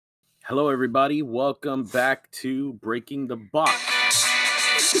Hello, everybody. Welcome back to Breaking the Box.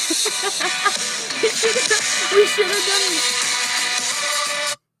 we should have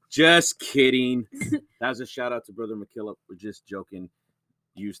done. Just kidding. That was a shout out to Brother McKillop. We're just joking.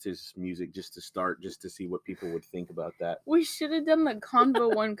 Used his music just to start, just to see what people would think about that. We should have done the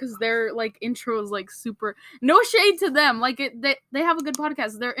convo one because their intro is super. No shade to them. They have a good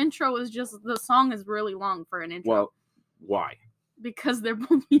podcast. Their intro is just the song is really long for an intro. Well, why? Because they're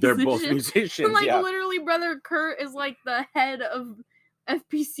both musicians. They're both musicians. And literally, Brother Kurt is the head of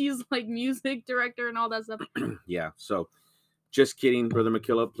FPC's music director and all that stuff. Yeah. So, just kidding, Brother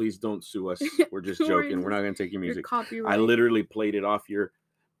McKillop. Please don't sue us. We're just joking. We're not going to take your music. Copyright. I literally played it off your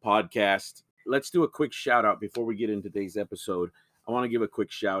podcast. Let's do a quick shout out before we get into today's episode. I want to give a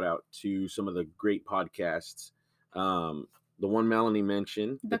quick shout out to some of the great podcasts. The one Melanie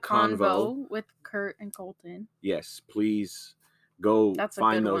mentioned, the Convo with Kurt and Colton. Yes, please go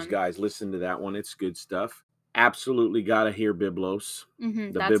find those one. Guys. Listen to that one. It's good stuff. Absolutely gotta hear Biblos.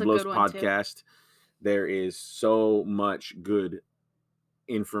 Mm-hmm, the Biblos podcast. Too. There is so much good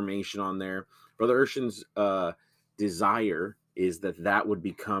information on there. Brother Urshan's desire is that would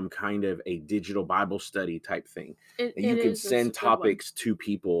become kind of a digital Bible study type thing. You can send topics to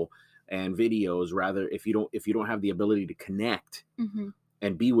people and videos. Rather, if you don't have the ability to connect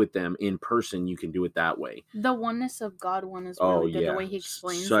and be with them in person, you can do it that way. The Oneness of God one is really good. The way he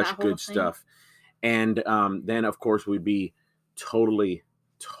explains such that whole good thing. Stuff. And then of course we'd be totally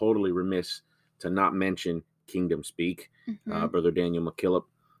remiss to not mention Kingdom Speak, Brother Daniel McKillop.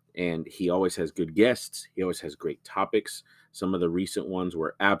 And he always has good guests. He always has great topics. Some of the recent ones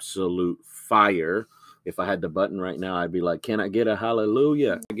were absolute fire. If I had the button right now, I'd be like, can I get a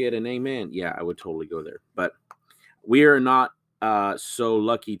hallelujah? Can I get an amen? Yeah, I would totally go there. But we are not so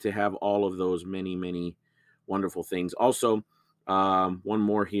lucky to have all of those many wonderful things. Also, one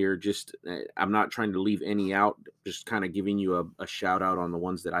more here. Just I'm not trying to leave any out. Just kind of giving you a shout out on the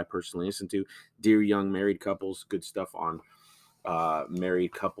ones that I personally listen to. Dear Young Married Couples, good stuff on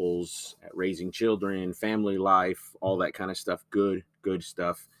married couples, raising children, family life, all that kind of stuff. Good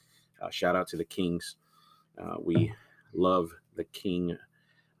stuff. Shout out to the Kings. We love the King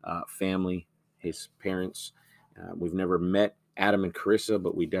family, his parents. We've never met Adam and Carissa,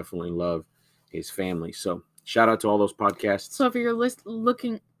 but we definitely love his family. So shout out to all those podcasts. So if you're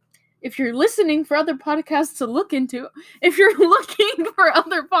listening for other podcasts to look into, if you're looking for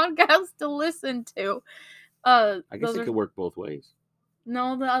other podcasts to listen to, I guess it could work both ways.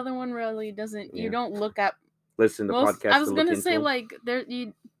 No, the other one really doesn't. Yeah. You don't look at. Listen to podcasts. I was gonna say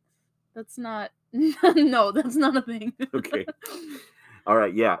that's not. No, that's not a thing. Okay. All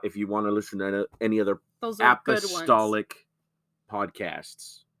right. Yeah. If you want to listen to any other apostolic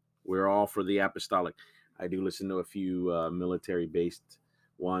podcasts, we're all for the apostolic. I do listen to a few military-based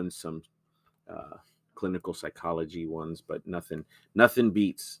ones, some clinical psychology ones, but nothing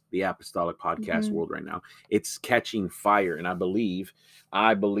beats the apostolic podcast world right now. It's catching fire, and I believe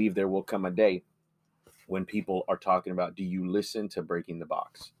there will come a day when people are talking about, do you listen to Breaking the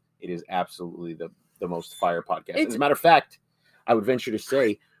Box? It is absolutely the most fire podcast. As a matter of fact, I would venture to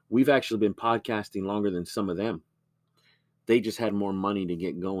say we've actually been podcasting longer than some of them. They just had more money to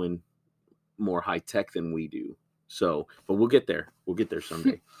get going, more high tech than we do. So, but we'll get there. We'll get there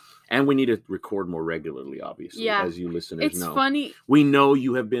someday. And we need to record more regularly, obviously, as you listeners know. It's funny. We know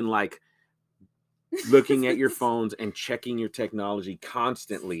you have been looking at your phones and checking your technology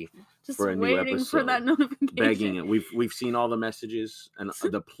constantly just for a new episode. Waiting for that notification. Begging it. We've seen all the messages and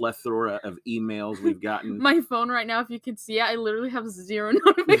the plethora of emails we've gotten. My phone right now, if you can see it, I literally have 0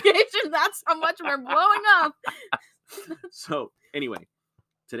 notifications. That's how much we're blowing up. So, anyway,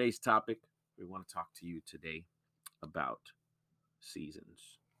 today's topic, we want to talk to you today about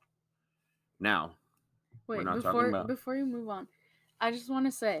seasons. Now, wait, before you move on, I just want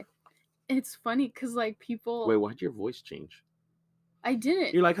to say, it's funny because people. Wait, why'd your voice change? I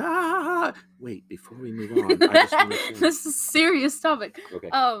didn't. You're like, ha ha ha. Wait, before we move on, I just want to say. This is a serious topic. Okay.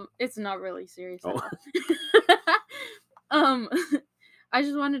 It's not really serious at all. I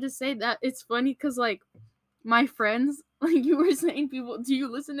just wanted to say that it's funny because my friends, you were saying, people, do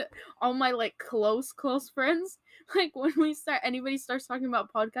you listen to all my close friends? When anybody starts talking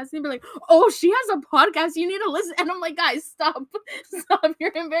about podcasting, they'll be like, oh, she has a podcast, you need to listen. And I'm like, guys, stop,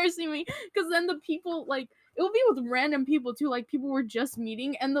 you're embarrassing me. Because then the people, it will be with random people too, people we're just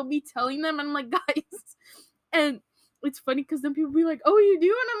meeting, and they'll be telling them, and I'm like, guys. And it's funny because then people be like, oh, you do?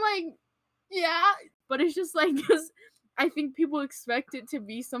 And I'm like, yeah. But it's just because I think people expect it to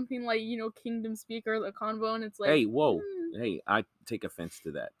be something Kingdom Speak or the Convo, and it's hey, whoa. Hey, I take offense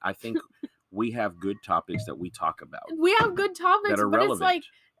to that. I think we have good topics that we talk about. We have good topics, that are but relevant. It's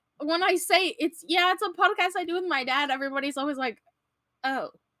when I say it's a podcast I do with my dad, everybody's always like, oh.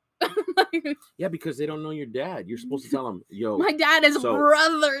 Yeah, because they don't know your dad. You're supposed to tell them, yo. My dad is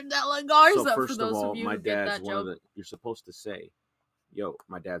Brother Della Garza. So first for those of all, of you my who get dad's that one of joke. you're supposed to say, yo,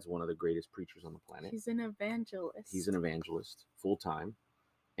 my dad's one of the greatest preachers on the planet. He's an evangelist. He's an evangelist, full time,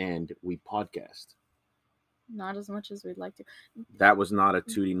 and we podcast. Not as much as we'd like to. That was not a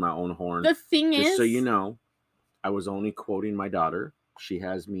tooting my own horn. The thing is, so you know, I was only quoting my daughter. She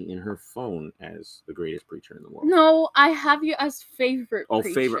has me in her phone as the greatest preacher in the world. No, I have you as favorite. Oh,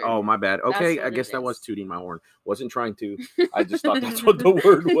 preacher. favorite. Oh, my bad. Okay, I guess that is. was tooting my horn. Wasn't trying to. I just thought that's what the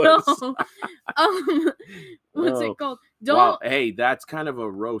word was. No. What's it called? Don't. Well, hey, that's kind of a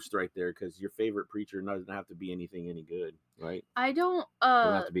roast right there because your favorite preacher doesn't have to be anything any good, right? I don't. You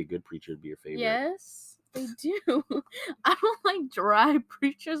don't have to be a good preacher to be your favorite. Yes, they do. I don't like dry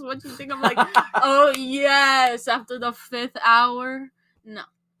preachers. What do you think? I'm like, oh yes, after the 5th hour. No.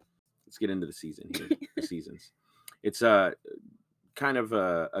 Let's get into the season here. The seasons. It's kind of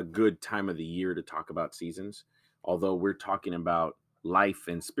a good time of the year to talk about seasons. Although we're talking about life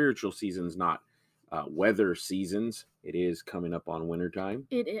and spiritual seasons, not weather seasons. It is coming up on wintertime.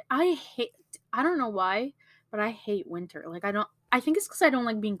 I don't know why, but I hate winter. Like I think it's because I don't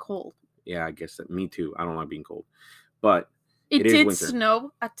like being cold. Yeah, I guess that me too. I don't like being cold. But it did winter.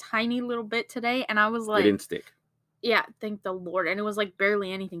 Snow a tiny little bit today, and I was like, it didn't stick. Yeah, thank the Lord. And it was like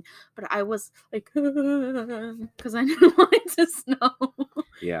barely anything. But I was like, because I didn't want it to snow.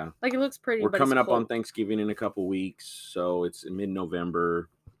 Yeah. Like it looks pretty. We're coming up on Thanksgiving in a couple weeks. So it's mid-November,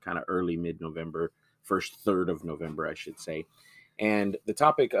 kind of early mid-November, first third of November, I should say. And the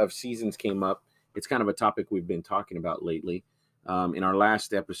topic of seasons came up. It's kind of a topic we've been talking about lately. In our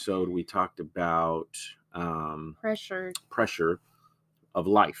last episode, we talked about pressure of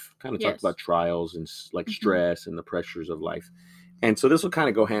life, kind of talked about trials and like stress and the pressures of life. And so this will kind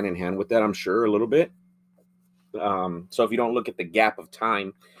of go hand in hand with that, I'm sure, a little bit. So if you don't look at the gap of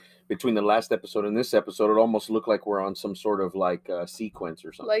time between the last episode and this episode, it almost looked like we're on some sort of like a sequence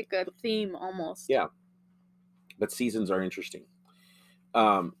or something. Like a theme almost. Yeah. But seasons are interesting.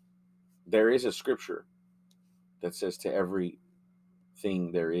 There is a scripture that says to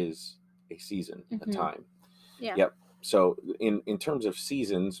everything there is a season, a time. Yeah. Yep. So in terms of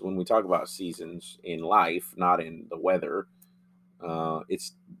seasons, when we talk about seasons in life, not in the weather,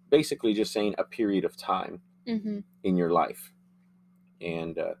 it's basically just saying a period of time in your life.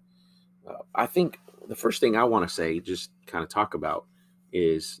 And I think the first thing I want to say, just kind of talk about,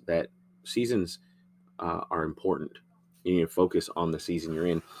 is that seasons are important. You need to focus on the season you're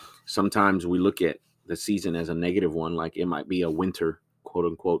in. Sometimes we look at the season as a negative one, like it might be a winter, quote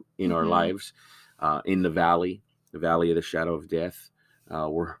unquote, in our lives, in the valley of the shadow of death.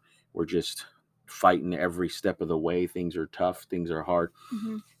 We're just fighting every step of the way. Things are tough. Things are hard.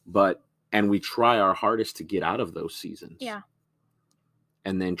 And we try our hardest to get out of those seasons. Yeah.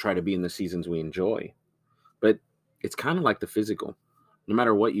 And then try to be in the seasons we enjoy. But it's kind of like the physical. No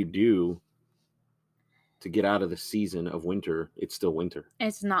matter what you do to get out of the season of winter, it's still winter.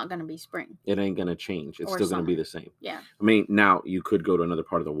 It's not going to be spring. It ain't going to change. It's still going to be the same. Yeah. I mean, now you could go to another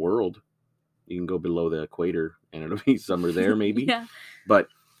part of the world. You can go below the equator and it'll be summer there maybe. Yeah. But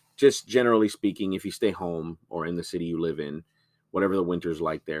just generally speaking, if you stay home or in the city you live in, whatever the winter's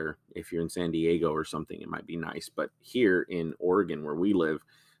like there, if you're in San Diego or something, it might be nice. But here in Oregon where we live,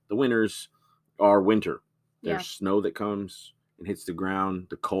 the winters are winter. There's snow that comes and hits the ground,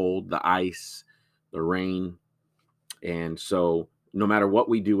 the cold, the ice, the rain. And so no matter what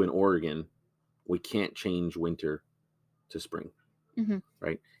we do in Oregon, we can't change winter to spring.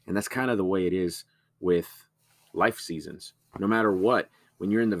 Right. And that's kind of the way it is with life seasons. No matter what,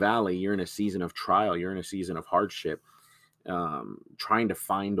 when you're in the valley, you're in a season of trial, you're in a season of hardship, trying to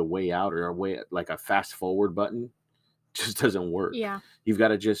find a way out or a way, like a fast forward button, just doesn't work. Yeah. You've got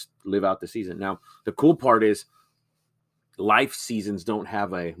to just live out the season. Now, the cool part is life seasons don't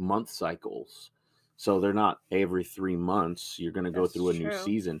have a month cycles. So they're not every 3 months you're going to go through a new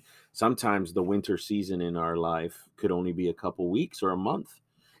season. Sometimes the winter season in our life could only be a couple weeks or a month.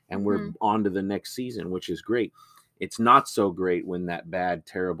 And we're on to the next season, which is great. It's not so great when that bad,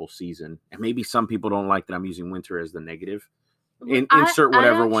 terrible season. And maybe some people don't like that I'm using winter as the negative. Insert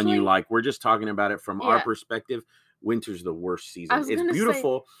whatever one you like. We're just talking about it from our perspective. Winter's the worst season. It's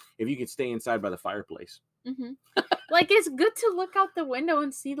beautiful if you could stay inside by the fireplace. Like it's good to look out the window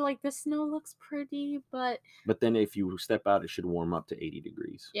and see like the snow looks pretty, but then if you step out, it should warm up to 80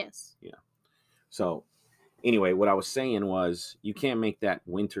 degrees. Yes. Yeah. So anyway, what I was saying was you can't make that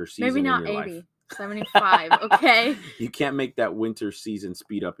winter season maybe not in your 80, life. 75. Okay. You can't make that winter season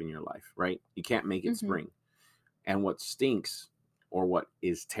speed up in your life, right? You can't make it spring. And what stinks or what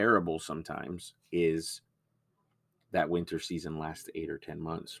is terrible sometimes is that winter season lasts 8 or 10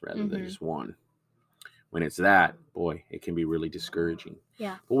 months rather than just one. When it's that, boy, it can be really discouraging.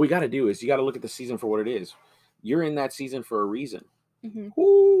 Yeah. What we got to do is you got to look at the season for what it is. You're in that season for a reason.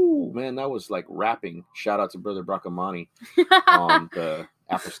 Ooh, man, that was like rapping. Shout out to Brother Bracamani on the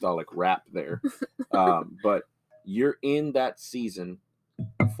apostolic rap there. But you're in that season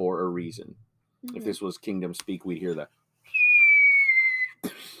for a reason. If this was Kingdom Speak, we'd hear that.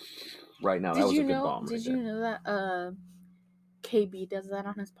 Right now, that was a good bomb. Did you know that KB does that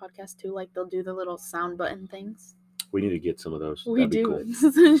on his podcast too? Like they'll do the little sound button things. We need to get some of those. We do.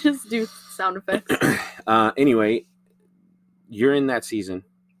 Cool. Just do sound effects. Anyway, you're in that season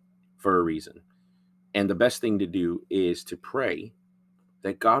for a reason. And the best thing to do is to pray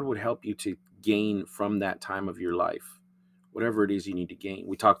that God would help you to gain from that time of your life, whatever it is you need to gain.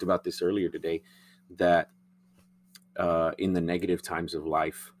 We talked about this earlier today, that in the negative times of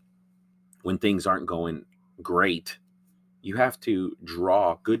life, when things aren't going great, you have to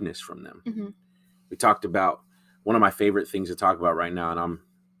draw goodness from them. We talked about one of my favorite things to talk about right now, and I'm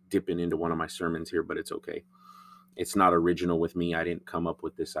dipping into one of my sermons here, but it's okay. It's not original with me. I didn't come up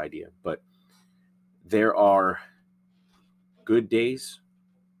with this idea, but there are good days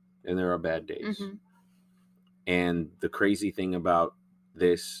and there are bad days. And the crazy thing about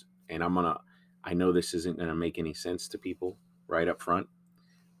this, and I know this isn't going to make any sense to people right up front,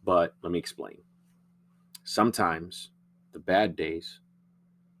 but let me explain. Sometimes the bad days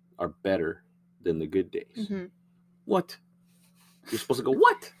are better than the good days. What? You're supposed to go,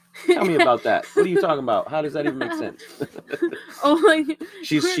 what? Tell me about that. What are you talking about? How does that even make sense?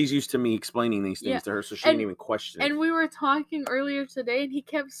 She's used to me explaining these things to her, so she didn't even question it. And we were talking earlier today, and he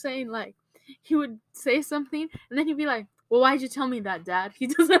kept saying, like, he would say something, and then he'd be like, well, why'd you tell me that, Dad? He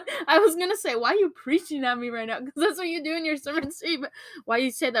doesn't. I was gonna say, why are you preaching at me right now? Because that's what you do in your sermon street. But why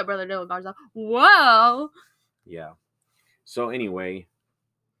you say that, Brother Dylan Garza? Well, yeah. So anyway,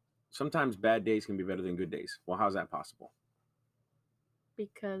 sometimes bad days can be better than good days. Well, how's that possible?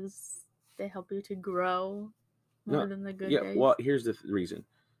 Because they help you to grow more than the good days. Yeah, well, here's the reason.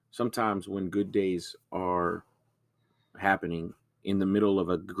 Sometimes when good days are happening in the middle of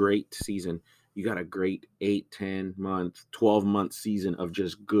a great season, you got a great 8, 10 month, 12 month season of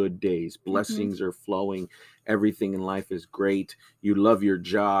just good days. Blessings are flowing. Everything in life is great. You love your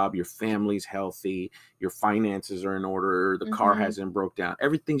job. Your family's healthy. Your finances are in order. The car hasn't broke down.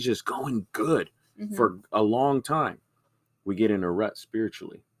 Everything's just going good for a long time. We get in a rut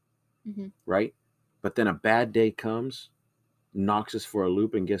spiritually, right? But then a bad day comes, knocks us for a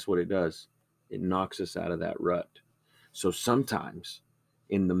loop, and guess what it does? It knocks us out of that rut. So sometimes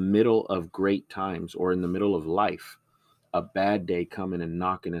in the middle of great times or in the middle of life, a bad day coming and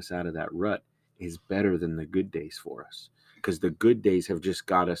knocking us out of that rut is better than the good days for us. Because the good days have just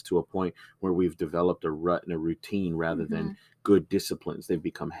got us to a point where we've developed a rut and a routine rather than good disciplines. They've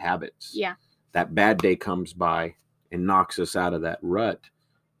become habits. Yeah. That bad day comes by and knocks us out of that rut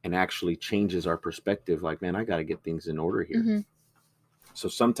and actually changes our perspective. Like, man, I got to get things in order here. So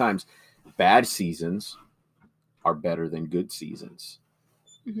sometimes bad seasons are better than good seasons.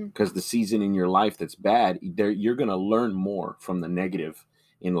 Because the season in your life that's bad, you're going to learn more from the negative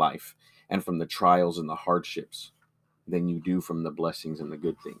in life and from the trials and the hardships than you do from the blessings and the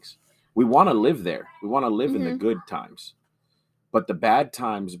good things. We want to live there. We want to live in the good times. But the bad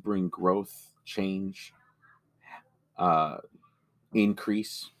times bring growth, change,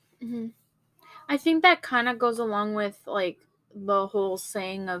 increase. I think that kind of goes along with like the whole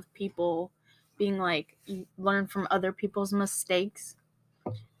saying of people being like, you learn from other people's mistakes.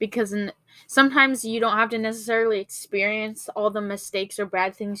 Because sometimes you don't have to necessarily experience all the mistakes or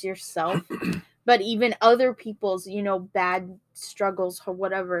bad things yourself, but even other people's, bad struggles or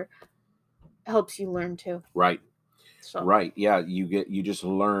whatever helps you learn too. Right. So. Right. Yeah. You just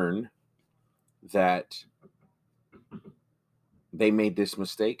learn that they made this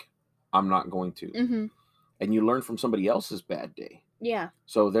mistake. I'm not going to. And you learn from somebody else's bad day. Yeah.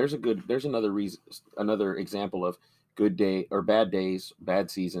 So there's another example of good day or bad days, bad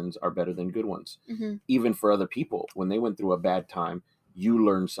seasons are better than good ones. Even for other people, when they went through a bad time, you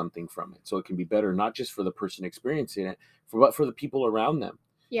learn something from it. So it can be better, not just for the person experiencing it, but for the people around them.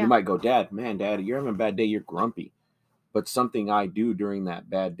 Yeah. You might go, Dad, you're having a bad day. You're grumpy. But something I do during that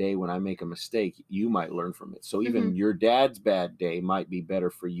bad day when I make a mistake, you might learn from it. So even your dad's bad day might be better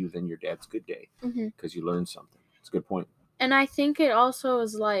for you than your dad's good day because you learned something. It's a good point. And I think it also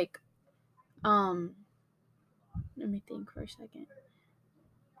is like, let me think for a second.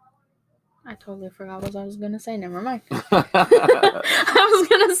 I totally forgot what I was going to say. Never mind. I was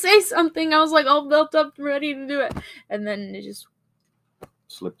going to say something. I was like all built up, ready to do it. And then it just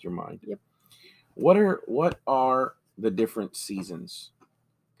slipped your mind. Yep. What are the different seasons?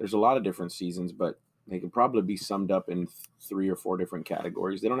 There's a lot of different seasons, but they can probably be summed up in 3 or 4 different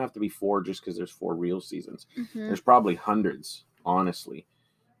categories. They don't have to be 4 just because there's 4 real seasons. There's probably hundreds, honestly.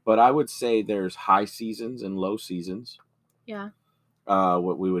 But I would say there's high seasons and low seasons. Yeah.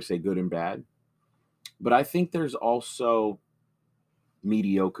 What we would say good and bad. But I think there's also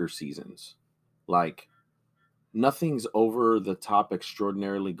mediocre seasons. Like, nothing's over the top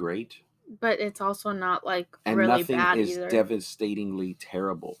extraordinarily great. But it's also not like And really nothing bad is either. devastatingly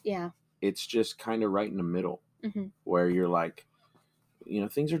terrible. Yeah. It's just kind of right in the middle where you're like,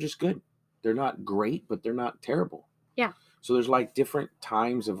 things are just good. They're not great, but they're not terrible. Yeah. So there's like different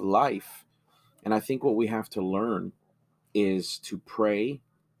times of life. And I think what we have to learn is to pray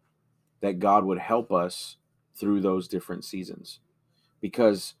that God would help us through those different seasons,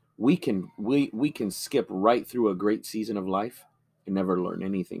 because we can skip right through a great season of life and never learn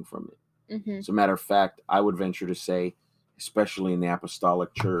anything from it. As a matter of fact, I would venture to say, especially in the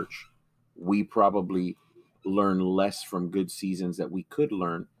apostolic church, we probably learn less from good seasons that we could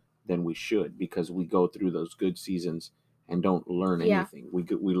learn than we should, because we go through those good seasons and don't learn anything. We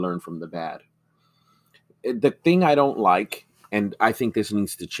learn from the bad. The thing I don't like, and I think this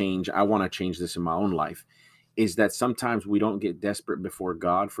needs to change, I want to change this in my own life, is that sometimes we don't get desperate before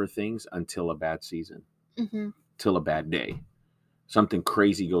God for things until a bad season, till a bad day. Something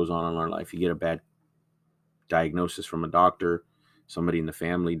crazy goes on in our life. You get a bad diagnosis from a doctor, somebody in the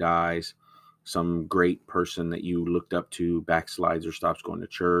family dies, some great person that you looked up to backslides or stops going to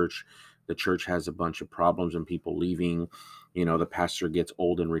church. The church has a bunch of problems and people leaving. The pastor gets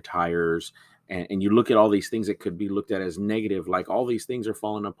old and retires. And you look at all these things that could be looked at as negative, like all these things are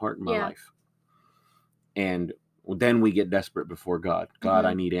falling apart in my life. And then we get desperate before God. God,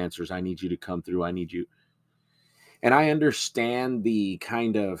 I need answers. I need you to come through. I need you. And I understand the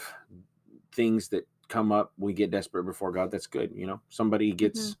kind of things that come up. We get desperate before God. That's good. Somebody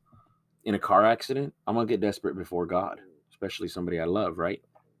gets in a car accident. I'm going to get desperate before God, especially somebody I love, right?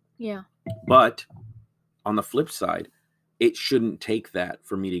 Yeah. But on the flip side, it shouldn't take that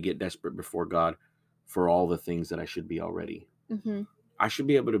for me to get desperate before God for all the things that I should be already. I should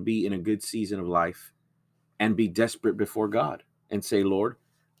be able to be in a good season of life and be desperate before God and say, Lord,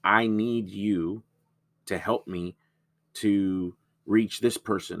 I need you to help me to reach this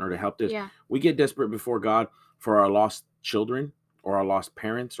person or to help this. Yeah. We get desperate before God for our lost children or our lost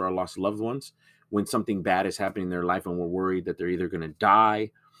parents or our lost loved ones when something bad is happening in their life and we're worried that they're either going to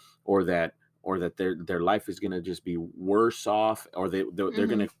die or that their life is going to just be worse off, or they're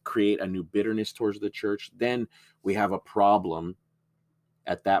going to create a new bitterness towards the church. Then we have a problem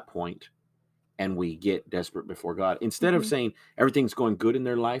at that point. And we get desperate before God. Instead of saying everything's going good in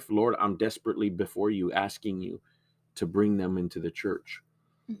their life, Lord, I'm desperately before you, asking you to bring them into the church.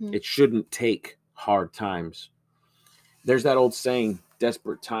 It shouldn't take hard times. There's that old saying,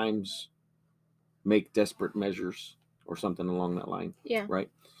 desperate times make desperate measures, or something along that line. Yeah. Right?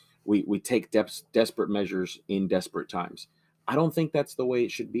 We take desperate measures in desperate times. I don't think that's the way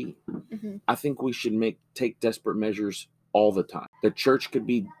it should be. I think we should take desperate measures all the time. The church could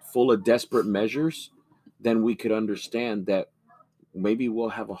be full of desperate measures, then we could understand that maybe we'll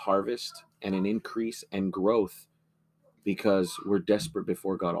have a harvest and an increase and growth because we're desperate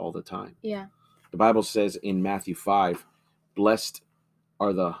before God all the time. Yeah. The Bible says in Matthew 5, blessed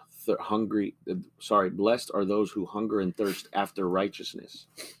are blessed are those who hunger and thirst after righteousness.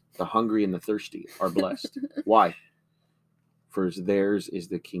 The hungry and the thirsty are blessed. Why? For theirs is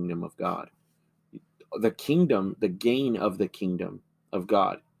the kingdom of God. The kingdom, the gain of the kingdom of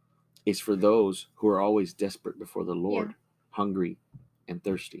God is for those who are always desperate before the Lord, hungry and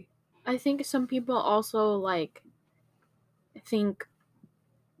thirsty. I think some people also think,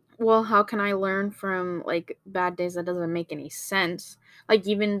 well, how can I learn from bad days? That doesn't make any sense.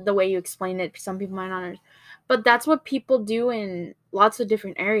 Even the way you explain it, some people might not understand. But that's what people do in lots of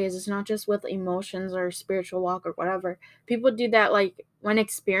different areas. It's not just with emotions or spiritual walk or whatever. People do that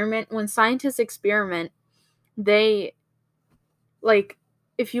when scientists experiment, they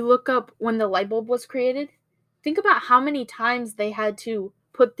if you look up when the light bulb was created, think about how many times they had to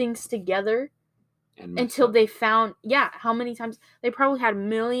put things together until they found, how many times. They probably had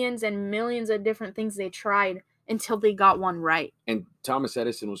millions and millions of different things they tried until they got one right. And Thomas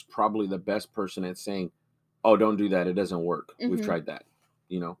Edison was probably the best person at saying, oh, don't do that. It doesn't work. We've tried that.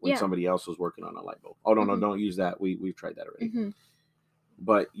 When somebody else was working on a light bulb. Oh, no, don't use that. We've tried that already.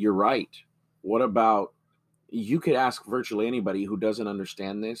 But you're right. What about, you could ask virtually anybody who doesn't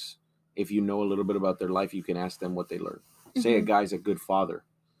understand this. If you know a little bit about their life, you can ask them what they learned. Say a guy's a good father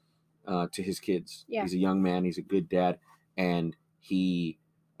to his kids. Yeah. He's a young man. He's a good dad. And he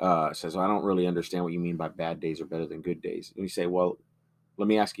says, well, I don't really understand what you mean by bad days are better than good days. And you say, well, let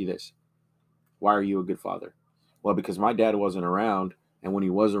me ask you this. Why are you a good father? Well, because my dad wasn't around. And when he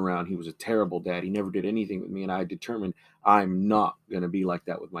was around, he was a terrible dad. He never did anything with me. And I determined I'm not going to be like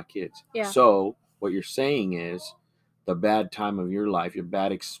that with my kids. Yeah. So what you're saying is the bad time of your life, your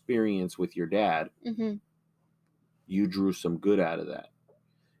bad experience with your dad, you drew some good out of that.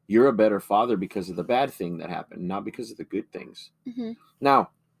 You're a better father because of the bad thing that happened, not because of the good things. Now,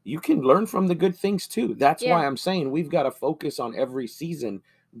 you can learn from the good things too. That's why I'm saying we've got to focus on every season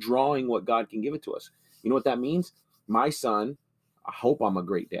drawing what God can give it to us. You know what that means? My son, I hope I'm a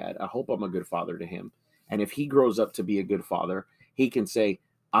great dad. I hope I'm a good father to him. And if he grows up to be a good father, he can say,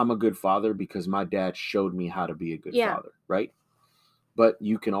 I'm a good father because my dad showed me how to be a good father, right? But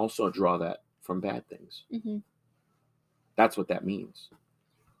you can also draw that from bad things. That's what that means.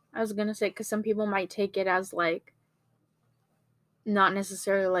 I was going to say, because some people might take it as like, not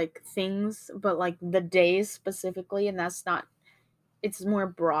necessarily like things, but like the days specifically, and that's not, it's more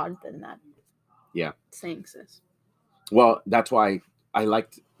broad than that. Yeah. Saying sis. Well, that's why I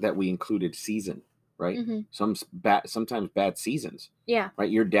liked that we included season, right? Sometimes bad seasons. Yeah. Right?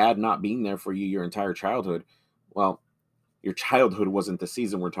 Your dad not being there for you your entire childhood. Well, your childhood wasn't the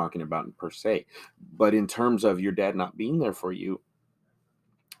season we're talking about per se. But in terms of your dad not being there for you,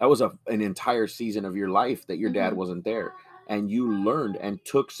 that was an entire season of your life that your dad wasn't there. And you learned and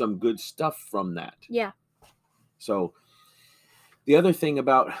took some good stuff from that. Yeah. So the other thing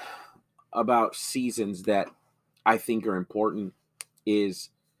about seasons that I think are important is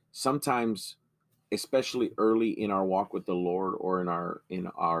sometimes, especially early in our walk with the Lord or in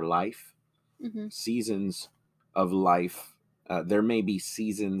our life, seasons of life, there may be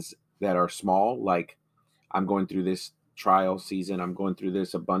seasons that are small, like I'm going through this trial season, I'm going through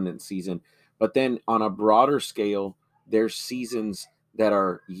this abundant season. But then on a broader scale, there's seasons that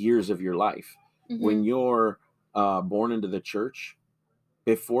are years of your life. When you're born into the church,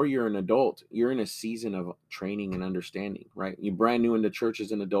 before you're an adult, you're in a season of training and understanding, right? You're brand new into church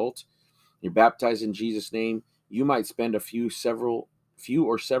as an adult. You're baptized in Jesus' name. You might spend a few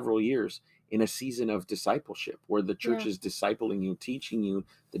or several years in a season of discipleship where the church is discipling you, teaching you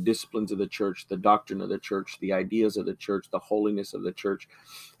the disciplines of the church, the doctrine of the church, the ideas of the church, the holiness of the church.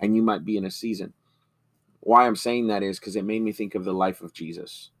 And you might be in a season. Why I'm saying that is because it made me think of the life of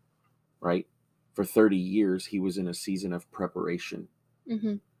Jesus, right? For 30 years, he was in a season of preparation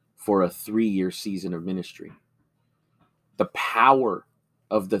for a 3-year season of ministry. The power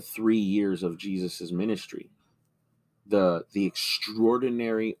of the 3 years of Jesus's ministry, the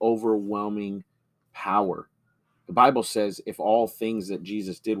extraordinary, overwhelming power. The Bible says if all things that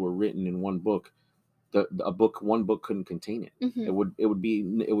Jesus did were written in one book, one book couldn't contain it. It would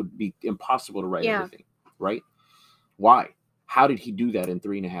be impossible to write everything, right? Why? How did he do that in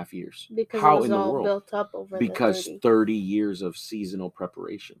 3.5 years? Because how it was in the all world? Built up over because the 30 years of seasonal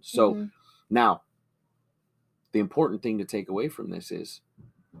preparation. So now, the important thing to take away from this is,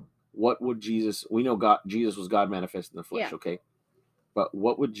 what would Jesus? We know Jesus was God manifest in the flesh, okay? But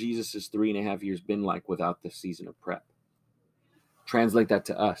what would Jesus's 3.5 years been like without the season of prep? Translate that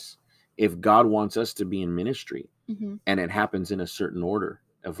to us. If God wants us to be in ministry, and it happens in a certain order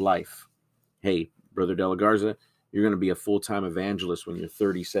of life, hey, Brother De La Garza, you're going to be a full-time evangelist when you're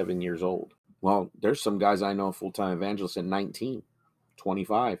 37 years old. Well, there's some guys I know full-time evangelists at 19,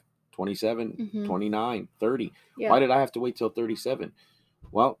 25, 27, 29, 30. Why did I have to wait till 37?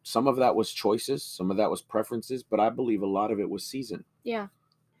 Well, some of that was choices, some of that was preferences, but I believe a lot of it was season. Yeah.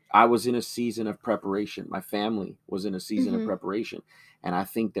 I was in a season of preparation. My family was in a season of preparation. And I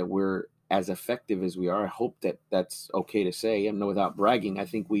think that we're as effective as we are. I hope that that's okay to say. And without bragging, I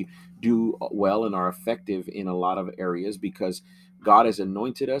think we do well and are effective in a lot of areas because God has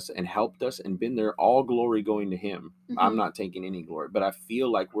anointed us and helped us and been there. All glory going to him. I'm not taking any glory, but I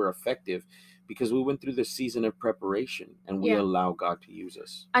feel like we're effective because we went through this season of preparation and we allow God to use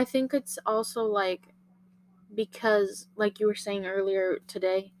us. I think it's also like, because like you were saying earlier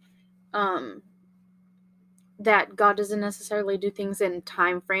today, that God doesn't necessarily do things in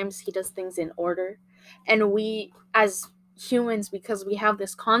time frames. He does things in order. And we as humans, because we have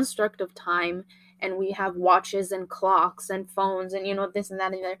this construct of time and we have watches and clocks and phones and, this and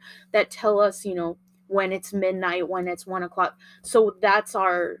that and there that tell us, when it's midnight, when it's 1 o'clock. So that's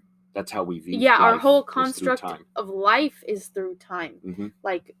how we view life. Our whole construct of life is through time.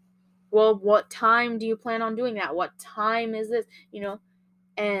 Like, well, what time do you plan on doing that? What time is this?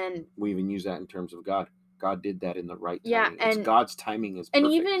 And we even use that in terms of God. God did that in the right timing. Yeah, and God's timing is perfect.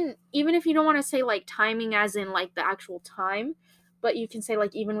 And even if you don't want to say like timing as in like the actual time, but you can say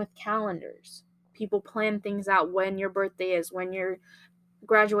like even with calendars, people plan things out when your birthday is, when you're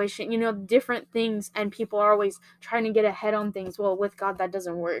graduation, different things, and people are always trying to get ahead on things. Well, with God, that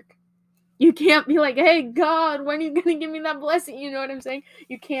doesn't work. You can't be like, hey, God, when are you going to give me that blessing? You know what I'm saying?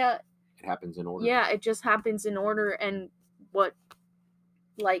 You can't. It happens in order. Yeah, it just happens in order, and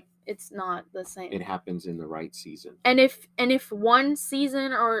it's not the same. It happens in the right season. And if one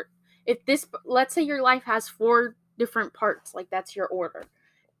season, or if this, let's say your life has 4 different parts, like that's your order.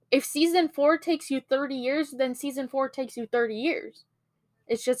 If season 4 takes you 30 years, then season 4 takes you 30 years.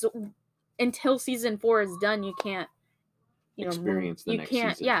 It's just until season 4 is done, you can't experience the next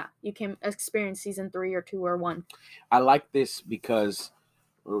season. Yeah, you can experience season 3 or 2 or 1. I like this because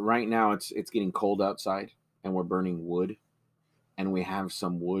right now it's getting cold outside and we're burning wood, and we have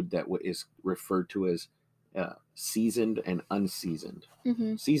some wood that is referred to as seasoned and unseasoned.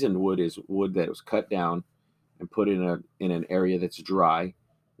 Mm-hmm. Seasoned wood is wood that was cut down and put in an area that's dry,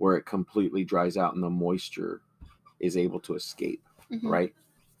 where it completely dries out and the moisture is able to escape. Mm-hmm. Right?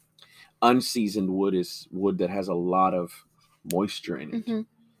 Unseasoned wood is wood that has a lot of moisture in it.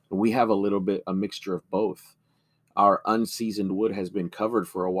 Mm-hmm. We have a mixture of both. Our unseasoned wood has been covered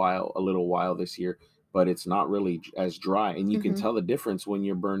for a little while this year, but it's not really as dry. And you can tell the difference when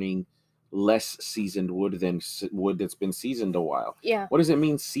you're burning less seasoned wood than wood that's been seasoned a while. Yeah. What does it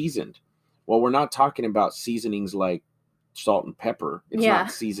mean, seasoned? Well, we're not talking about seasonings like salt and pepper. It's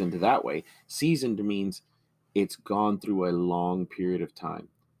not seasoned that way. Seasoned means it's gone through a long period of time.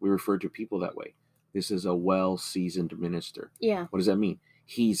 We refer to people that way. This is a well-seasoned minister. Yeah. What does that mean?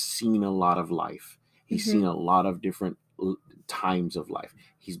 He's seen a lot of life. He's seen a lot of different times of life.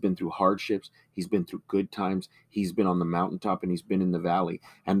 He's been through hardships. He's been through good times. He's been on the mountaintop and he's been in the valley.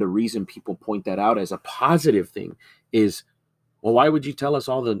 And the reason people point that out as a positive thing is, well, why would you tell us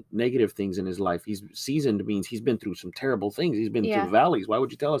all the negative things in his life? He's seasoned means he's been through some terrible things. He's been through valleys. Why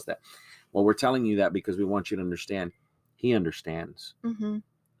would you tell us that? Well, we're telling you that because we want you to understand. He understands. Mm-hmm.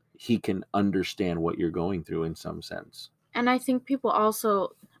 He can understand what you're going through in some sense. And I think people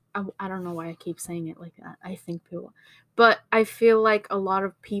also, I don't know why I keep saying it like that. I think people, but I feel like a lot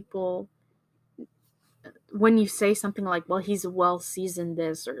of people, when you say something like, well, he's well seasoned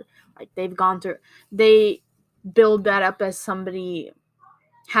this, or like they've gone through, they build that up as somebody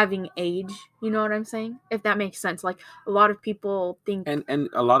having age. You know what I'm saying? If that makes sense. Like a lot of people think. And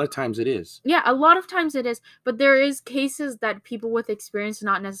a lot of times it is. Yeah, a lot of times it is. But there is cases that people with experience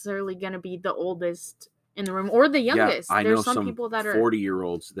not necessarily going to be the oldest in the room or the youngest. Yeah, There's know some people that are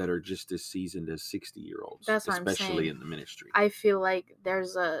 40-year-olds that are just as seasoned as 60-year-olds. That's what I'm saying. Especially in the ministry. I feel like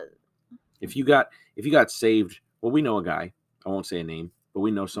there's a. If you got saved, well, we know a guy. I won't say a name, but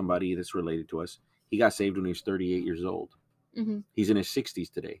we know somebody that's related to us. He got saved when he was 38 years old. Mm-hmm. He's in his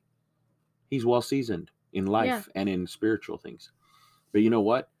 60s today. He's well seasoned in life and in spiritual things. But you know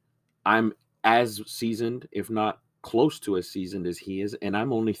what? I'm as seasoned, if not close to as seasoned as he is, and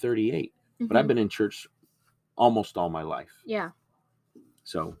I'm only 38. Mm-hmm. But I've been in church almost all my life. Yeah.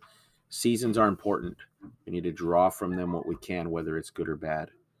 So seasons are important. We need to draw from them what we can, whether it's good or bad,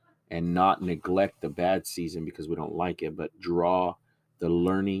 and not neglect the bad season because we don't like it, but draw the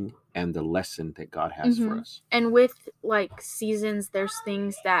learning and the lesson that God has for us. And with like seasons, there's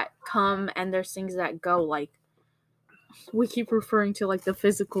things that come and there's things that go. Like we keep referring to like the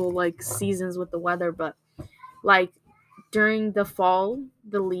physical like seasons with the weather, but like during the fall,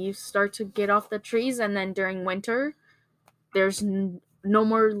 the leaves start to get off the trees, and then during winter, there's no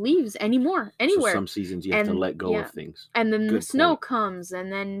more leaves anymore anywhere. So some seasons you have to let go of things. And then the snow comes,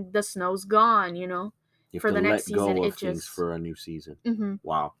 and then the snow's gone, You have for to the next let go season, of things for a new season. Mm-hmm.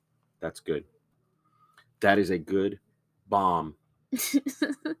 Wow, that's good. That is a good bomb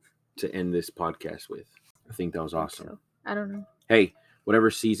to end this podcast with. I think that was awesome. So. I don't know. Hey,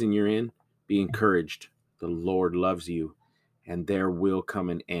 whatever season you're in, be encouraged. The Lord loves you, and there will come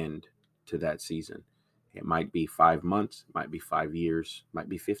an end to that season. It might be 5 months, might be 5 years, might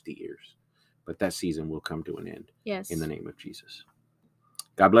be 50 years, but that season will come to an end. Yes. In the name of Jesus.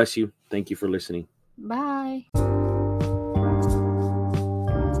 God bless you. Thank you for listening. Bye.